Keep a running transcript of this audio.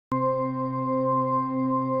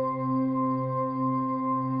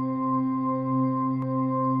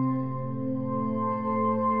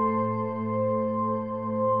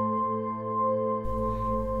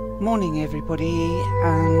Morning everybody,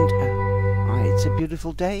 and it's a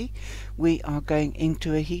beautiful day. We are going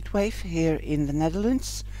into a heat wave here in the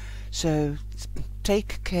Netherlands, so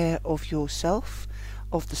take care of yourself,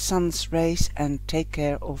 of the sun's rays, and take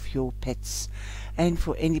care of your pets. And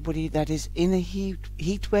for anybody that is in a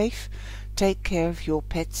heat wave, take care of your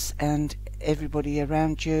pets and everybody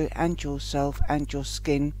around you and yourself and your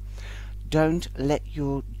skin. Don't let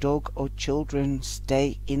your dog or children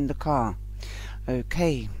stay in the car.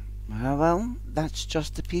 Okay, well, that's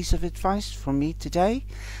just a piece of advice from me today,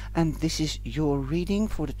 and this is your reading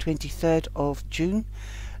for the 23rd of June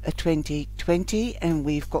 2020, and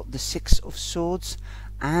we've got the Six of Swords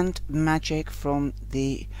and magic from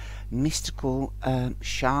the mystical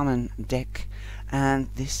shaman deck, and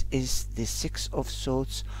this is the Six of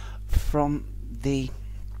Swords from the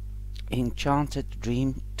Enchanted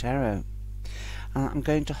Dream Tarot. I'm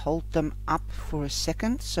going to hold them up for a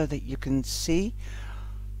second so that you can see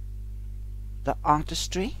the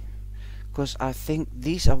artistry, because I think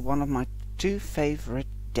these are one of my two favorite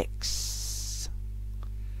decks,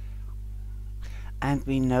 and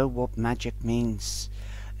we know what magic means.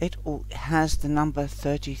 It all has the number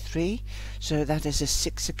 33, so that is a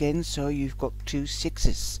 6 again, so you've got two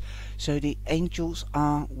sixes, so the angels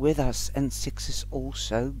are with us, and sixes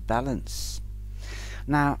also balance.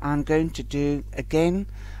 Now I'm going to do again,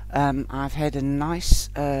 I've had a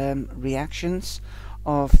nice reactions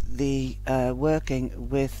of the working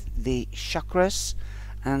with the chakras,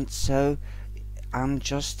 and so I'm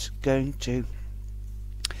just going to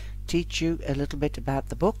teach you a little bit about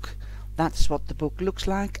the book. That's what the book looks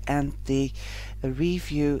like, and the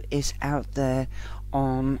review is out there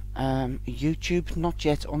on YouTube, not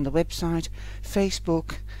yet on the website,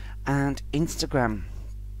 Facebook and Instagram.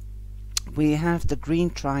 We have the green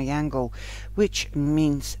triangle, which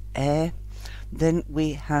means air. Then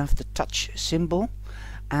we have the touch symbol,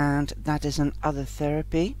 and that is an other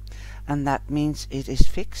therapy, and that means it is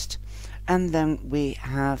fixed. And then we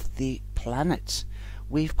have the planet.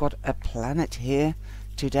 We've got a planet here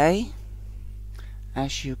today,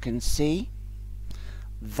 as you can see.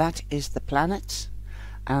 That is the planet,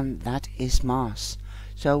 and that is Mars.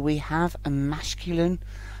 So we have a masculine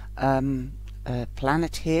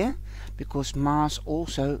planet here, because Mars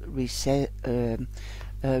also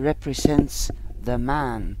represents the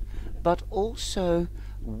man, but also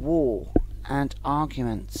war and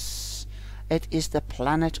arguments. It is the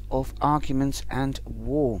planet of arguments and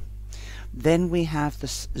war. Then we have the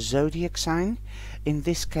zodiac sign, in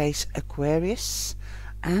this case Aquarius,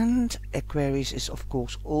 and Aquarius is of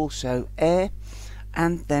course also air.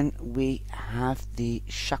 And then we have the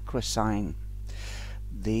chakra sign,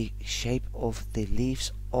 the shape of the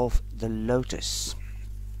leaves of the lotus.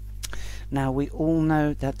 Now we all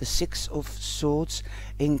know that the Six of Swords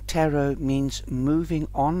in tarot means moving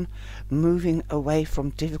on, moving away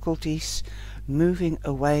from difficulties, moving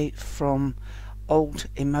away from old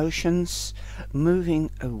emotions, moving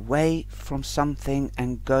away from something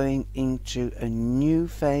and going into a new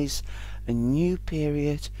phase, a new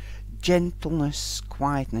period, gentleness,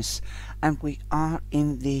 quietness, and we are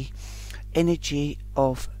in the energy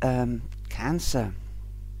of Cancer.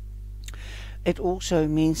 It also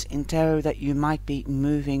means in tarot that you might be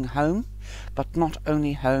moving home, but not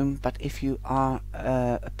only home, but if you are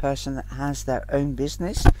a person that has their own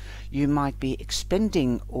business, you might be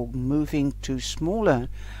expanding or moving to smaller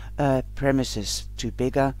premises, to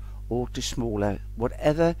bigger or to smaller,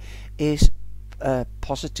 whatever is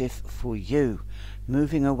positive for you,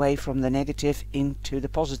 moving away from the negative into the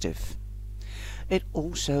positive. It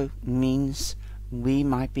also means we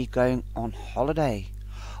might be going on holiday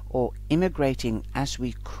or immigrating as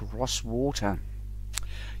we cross water.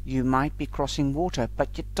 You might be crossing water,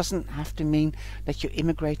 but it doesn't have to mean that you're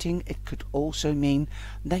immigrating. It could also mean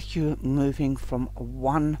that you're moving from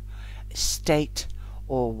one state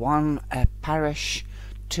or one parish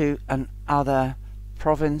to another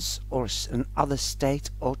province or another state,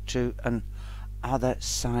 or to an other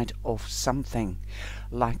side of something,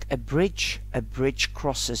 like a bridge. A bridge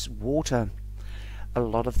crosses water a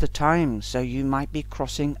lot of the time, so you might be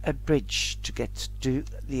crossing a bridge to get to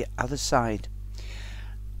the other side.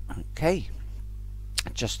 Okay,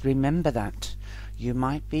 just remember that you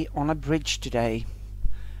might be on a bridge today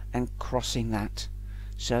and crossing that,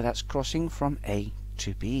 so that's crossing from A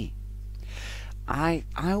to B. I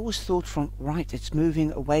always thought from, right, it's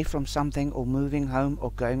moving away from something, or moving home,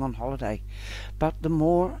 or going on holiday, but the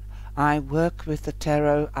more I work with the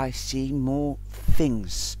tarot, I see more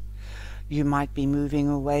things. You might be moving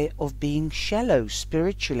away of being shallow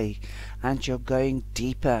spiritually, and you're going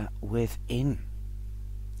deeper within.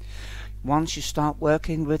 Once you start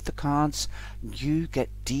working with the cards, you get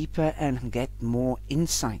deeper and get more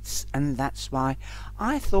insights, and that's why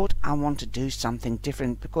I thought I want to do something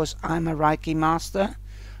different, because I'm a Reiki master,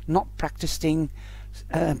 not practicing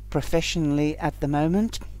professionally at the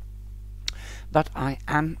moment, but I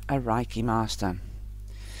am a Reiki master.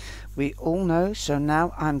 We all know, so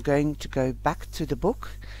now I'm going to go back to the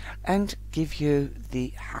book and give you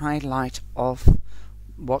the highlight of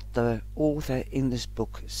what the author in this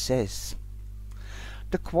book says.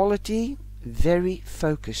 The quality, very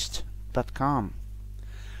focused but calm.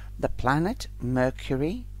 The planet,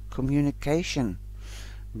 Mercury, communication,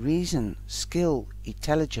 reason, skill,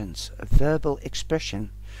 intelligence, verbal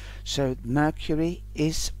expression. So Mercury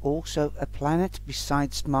is also a planet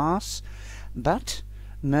besides Mars, but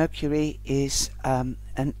Mercury is a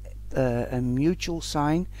mutual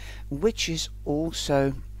sign, which is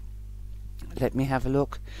also, let me have a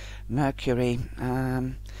look, Mercury,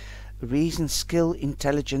 reason, skill,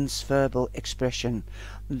 intelligence, verbal expression.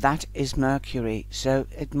 That is Mercury, so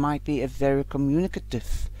it might be a very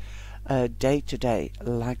communicative day to day.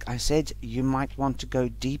 Like I said, you might want to go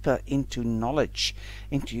deeper into knowledge,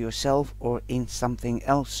 into yourself or in something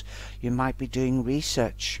else. You might be doing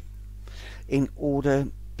research in order,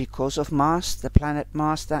 because of Mars, the planet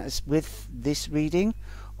Mars that is with this reading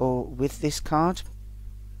or with this card,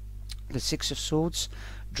 the Six of Swords,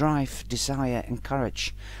 drive, desire and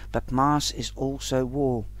courage. But Mars is also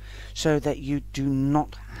war, so that you do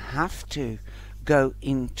not have to go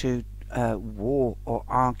into war or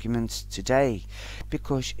arguments today,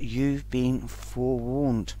 because you've been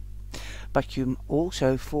forewarned. But you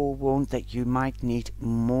also forewarned that you might need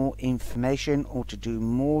more information or to do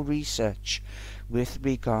more research with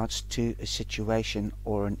regards to a situation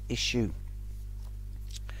or an issue.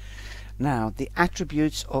 Now, the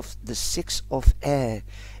attributes of the Six of Air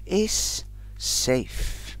is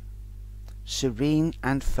safe, serene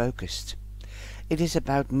and focused. It is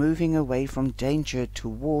about moving away from danger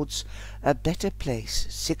towards a better place.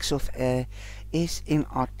 Six of Air is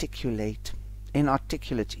inarticulate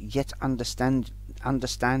yet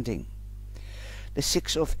understanding. The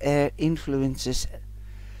Six of Air influences,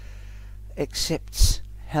 accepts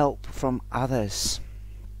help from others.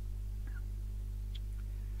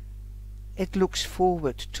 It looks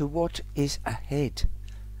forward to what is ahead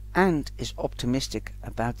and is optimistic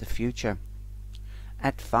about the future.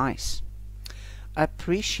 Advice: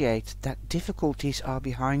 appreciate that difficulties are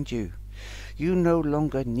behind you. You no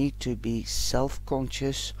longer need to be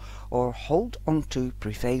self-conscious or hold on to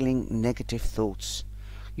prevailing negative thoughts.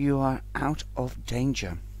 You are out of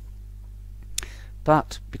danger.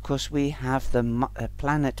 But because we have the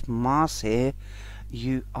planet Mars here,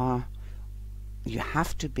 you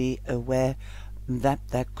have to be aware that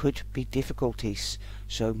there could be difficulties.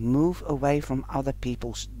 So move away from other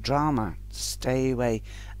people's drama, stay away,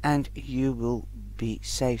 and you will be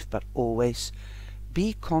safe. But always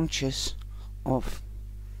be conscious of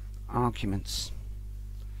arguments.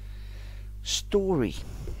 Story.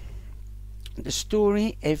 The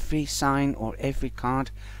story, every sign or every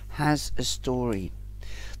card has a story.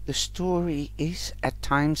 The story is at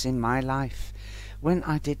times in my life when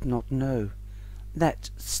I did not know that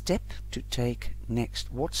step to take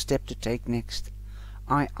next. What step to take next?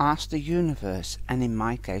 I asked the universe, and in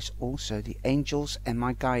my case also the angels and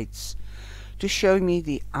my guides, to show me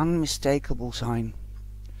the unmistakable sign.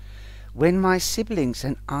 When my siblings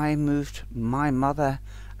and I moved my mother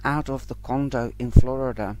out of the condo in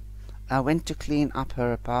Florida, I went to clean up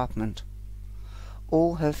her apartment.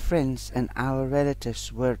 All her friends and our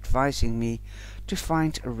relatives were advising me to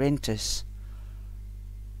find renters.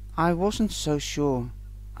 I wasn't so sure.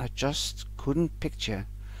 I just couldn't picture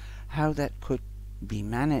how that could be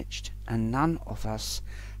managed, and none of us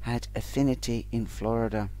had affinity in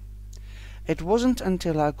Florida. It wasn't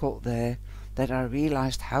until I got there that I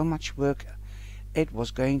realized how much work it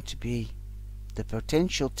was going to be. The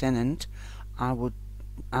potential tenant I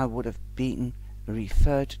would have been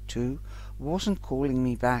referred to wasn't calling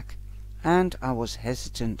me back, and I was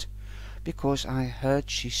hesitant because I heard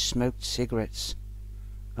she smoked cigarettes.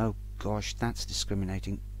 Oh gosh, that's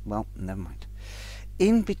discriminating. Well, never mind.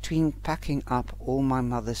 In between packing up all my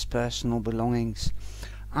mother's personal belongings,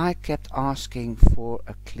 I kept asking for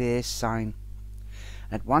a clear sign.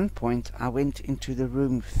 At one point I went into the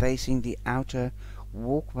room facing the outer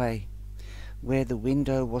walkway, where the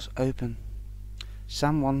window was open.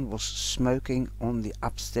 Someone was smoking on the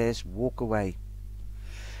upstairs walkway.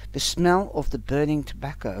 The smell of the burning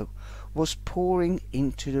tobacco was pouring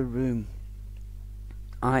into the room.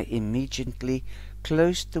 I immediately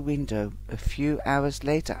closed the window. A few hours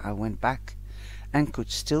later I went back and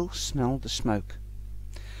could still smell the smoke.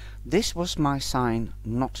 This was my sign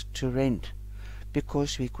not to rent,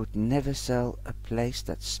 because we could never sell a place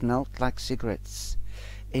that smelled like cigarettes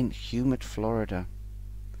in humid Florida.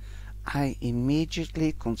 I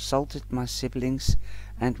immediately consulted my siblings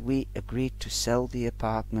and we agreed to sell the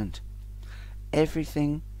apartment.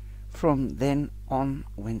 Everything from then on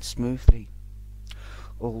went smoothly.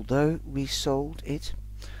 Although we sold it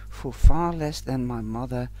for far less than my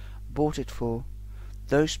mother bought it for,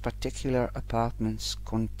 those particular apartments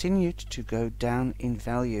continued to go down in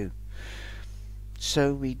value,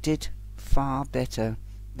 so we did far better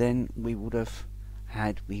than we would have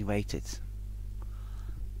had we waited.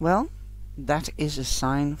 Well, that is a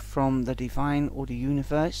sign from the divine or the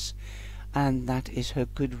universe, and that is her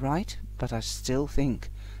good right, but I still think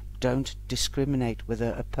don't discriminate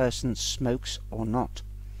whether a person smokes or not.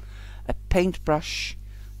 A paintbrush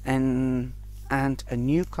and a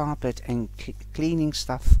new carpet and cleaning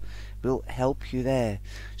stuff will help you there.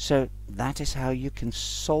 So that is how you can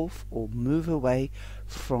solve or move away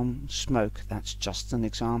from smoke. That's just an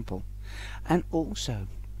example. And also,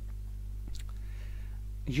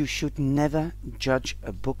 you should never judge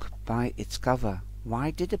a book by its cover.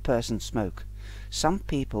 Why did a person smoke? Some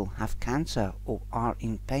people have cancer or are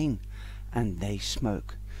in pain and they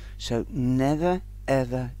smoke. So never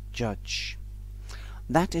ever judge.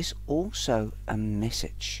 That is also a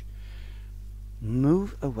message.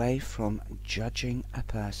 Move away from judging a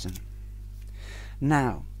person.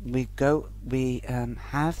 Now we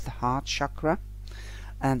have the heart chakra,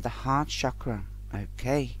 and the heart chakra.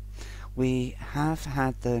 Okay, we have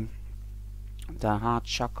had the heart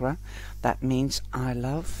chakra. That means I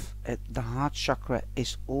love. The heart chakra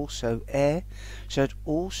is also air, so it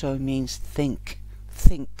also means think.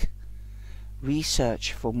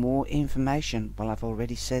 Research for more information. Well, I've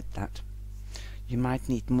already said that. You might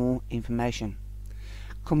need more information.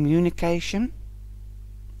 Communication.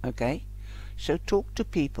 Okay, so talk to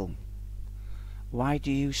people. Why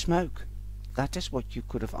do you smoke? That is what you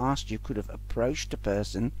could have asked. You could have approached a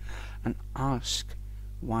person and asked,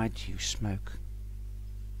 why do you smoke?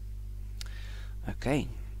 Okay.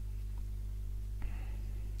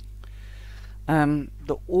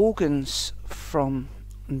 The organs for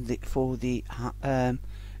the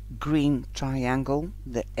green triangle,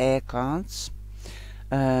 the air cards.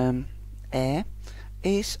 Air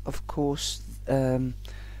is, of course,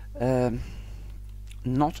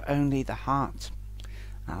 not only the heart.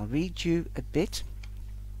 I'll read you a bit.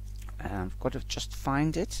 I've got to just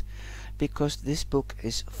find it, because this book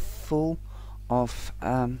is full of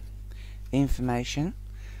information,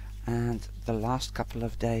 and the last couple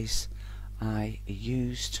of days I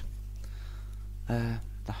used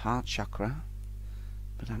the heart chakra,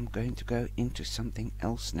 but I'm going to go into something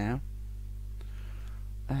else now.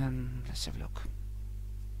 Let's have a look.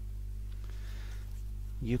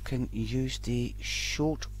 You can use the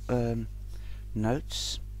short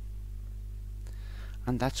notes,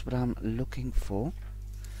 and that's what I'm looking for,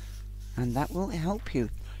 and that will help you,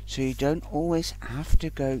 so you don't always have to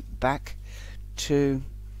go back to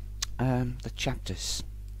the chapters.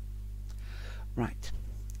 Right,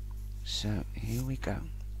 so here we go.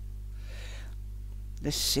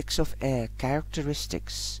 The 6 of air,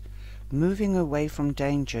 characteristics: moving away from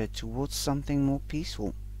danger towards something more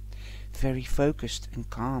peaceful, very focused and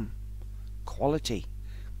calm. Quality: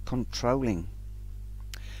 controlling.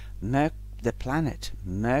 The planet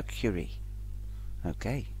Mercury.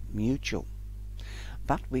 Okay, mutual.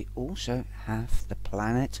 But we also have the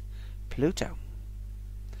planet Pluto.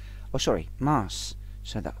 Oh, sorry, Mars.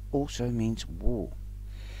 So that also means war.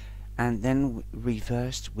 And then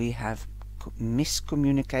reversed we have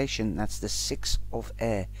miscommunication. That's the 6 of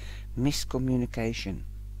air. Miscommunication.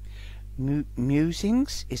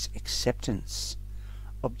 Musings is acceptance,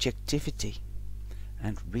 objectivity,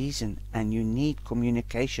 and reason. And you need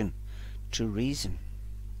communication to reason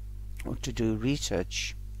or to do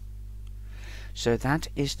research. So that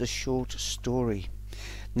is the short story.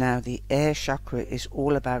 Now the air chakra is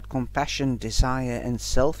all about compassion, desire, and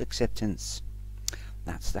self-acceptance.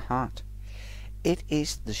 That's the heart. It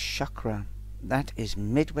is the chakra that is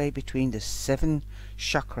midway between the 7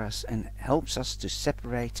 chakras and helps us to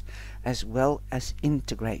separate as well as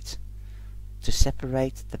integrate, to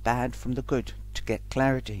separate the bad from the good, to get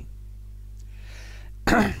clarity.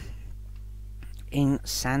 In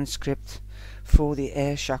Sanskrit, for the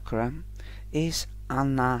air chakra is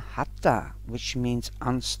anahata, which means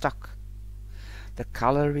unstuck. The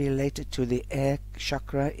color related to the air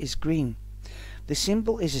chakra is green. The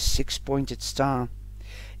symbol is a 6-pointed star.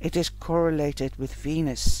 It is correlated with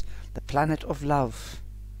Venus, the planet of love.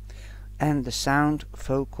 And the sound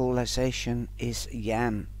vocalization is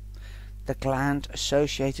yam. The gland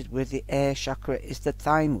associated with the air chakra is the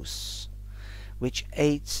thymus, which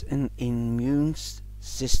aids an immune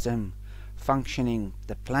system functioning.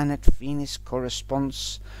 The planet Venus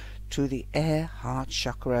corresponds to the air heart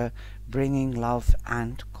chakra, bringing love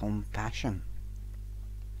and compassion.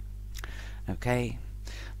 Okay,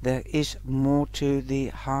 there is more to the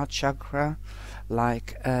heart chakra,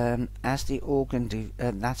 like as the organ,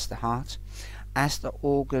 that's the heart. As the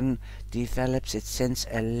organ develops, it sends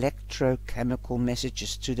electrochemical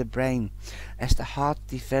messages to the brain. As the heart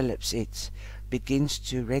develops, it begins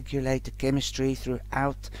to regulate the chemistry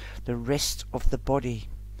throughout the rest of the body.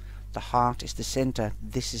 The heart is the center.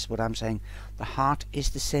 This is what I'm saying. The heart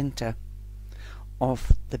is the center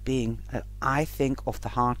of the being. I think of the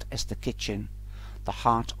heart as the kitchen, the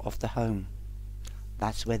heart of the home.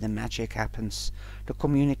 That's where the magic happens. The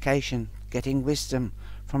communication, getting wisdom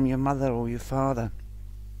from your mother or your father.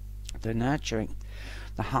 The nurturing.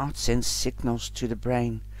 The heart sends signals to the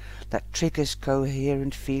brain that triggers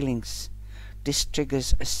coherent feelings. This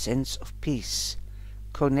triggers a sense of peace,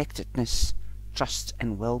 connectedness, trust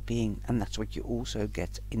and well-being, and that's what you also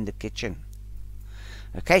get in the kitchen.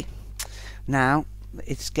 Okay, now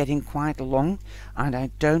it's getting quite long and I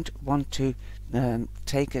don't want to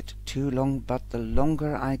take it too long, but the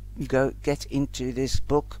longer I get into this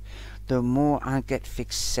book, the more I get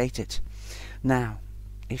fixated. Now,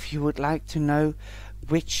 if you would like to know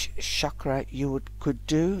which chakra you could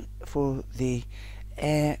do for the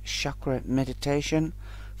air chakra meditation,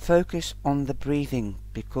 focus on the breathing,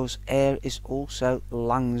 because air is also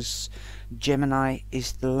lungs. Gemini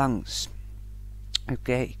is the lungs.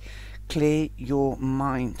 Okay, clear your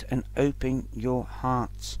mind and open your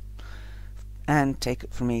heart. And take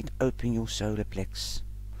it from me, open your solar plex.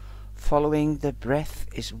 Following the breath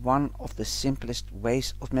is one of the simplest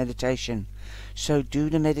ways of meditation. So do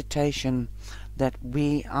the meditation that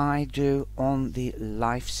I do on the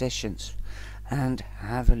live sessions and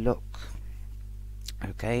have a look.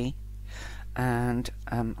 Okay, and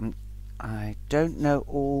I don't know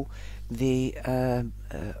all the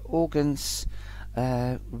organs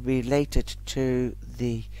related to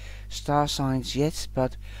the star signs yet,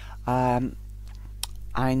 but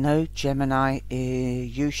I know Gemini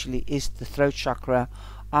usually is the throat chakra,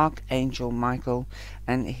 Archangel Michael,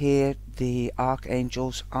 and here the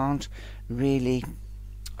archangels aren't really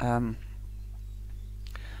are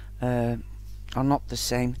not the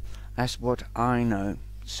same as what I know.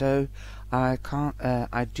 So I can't.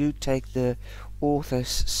 I do take the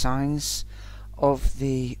author's signs of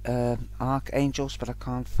the archangels, but I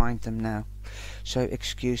can't find them now. So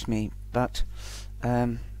excuse me. But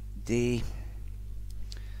let's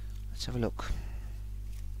have a look.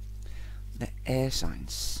 The air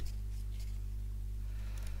signs.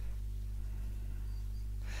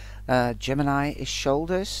 Gemini is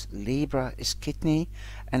shoulders, Libra is kidney,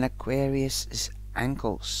 and Aquarius is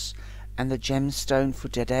ankles. And the gemstone for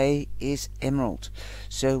today is emerald.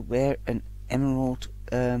 So wear an emerald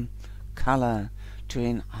color to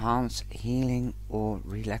enhance healing or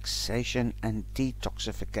relaxation and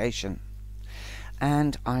detoxification.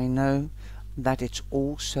 And I know that it's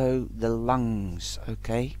also the lungs.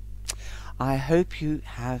 Okay, I hope you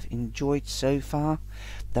have enjoyed so far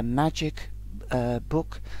the magic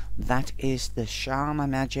book that is the Sharma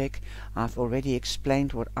magic. I've already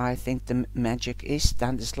explained what I think the magic is.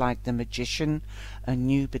 That is like the magician, a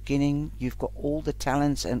new beginning. You've got all the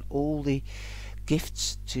talents and all the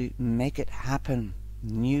gifts to make it happen.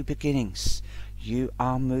 New beginnings. You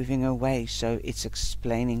are moving away, so it's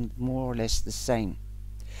explaining more or less the same.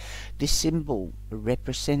 This symbol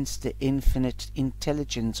represents the infinite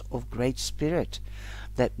intelligence of Great Spirit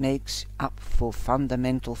that makes up for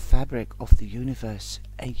fundamental fabric of the universe,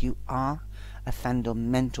 and you are a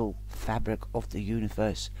fundamental fabric of the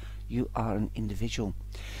universe. You are an individual.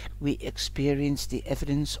 We experience the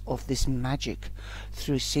evidence of this magic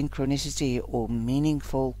through synchronicity or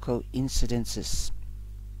meaningful coincidences.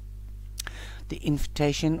 The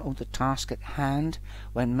invitation or the task at hand.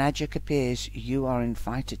 When magic appears, you are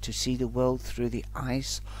invited to see the world through the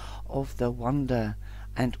eyes of the wonder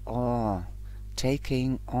and awe,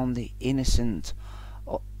 taking on the innocence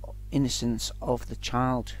of the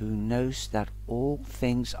child who knows that all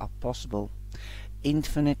things are possible.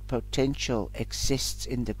 Infinite potential exists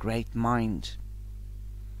in the great mind.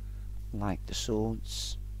 Like the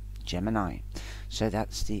swords, Gemini. So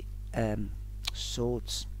that's the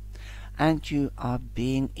swords. And you are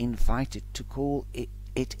being invited to call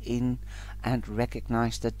it in and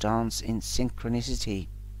recognize the dance in synchronicity.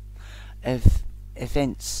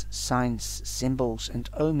 Events, signs, symbols, and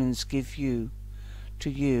omens give to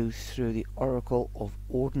you through the oracle of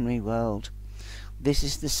ordinary world. This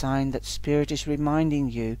is the sign that Spirit is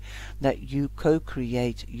reminding you that you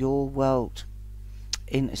co-create your world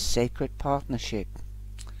in a sacred partnership.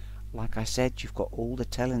 Like I said, you've got all the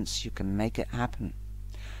talents, you can make it happen.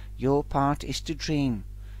 Your part is to dream,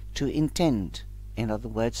 to intend, in other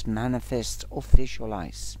words, manifest or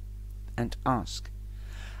visualize, and ask,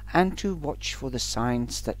 and to watch for the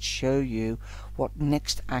signs that show you what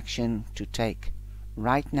next action to take.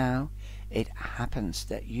 Right now, it happens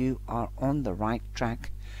that you are on the right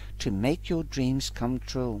track to make your dreams come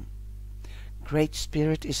true. Great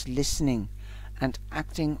Spirit is listening and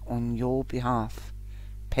acting on your behalf.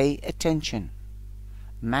 Pay attention.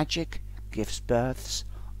 Magic gives births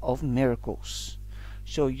of miracles.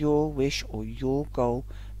 So your wish or your goal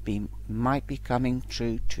might be coming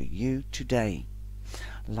true to you today.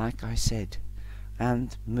 Like I said,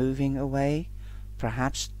 and moving away,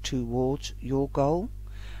 perhaps towards your goal,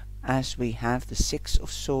 as we have the Six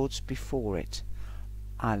of Swords before it.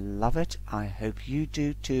 I love it. I hope you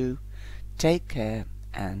do too. Take care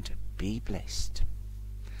and be blessed.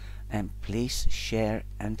 And please share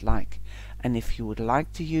and like. And if you would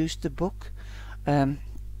like to use the book, a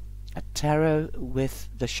tarot with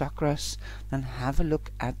the chakras, then have a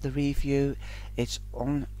look at the review. It's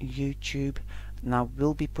on YouTube, and I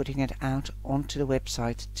will be putting it out onto the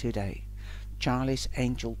website today,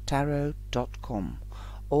 CharliesAngelTarot.com.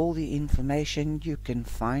 All the information you can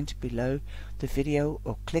find below the video,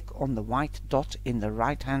 or click on the white dot in the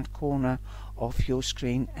right hand corner of your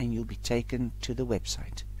screen and you'll be taken to the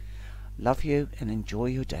website. Love you and enjoy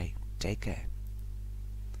your day. Take care.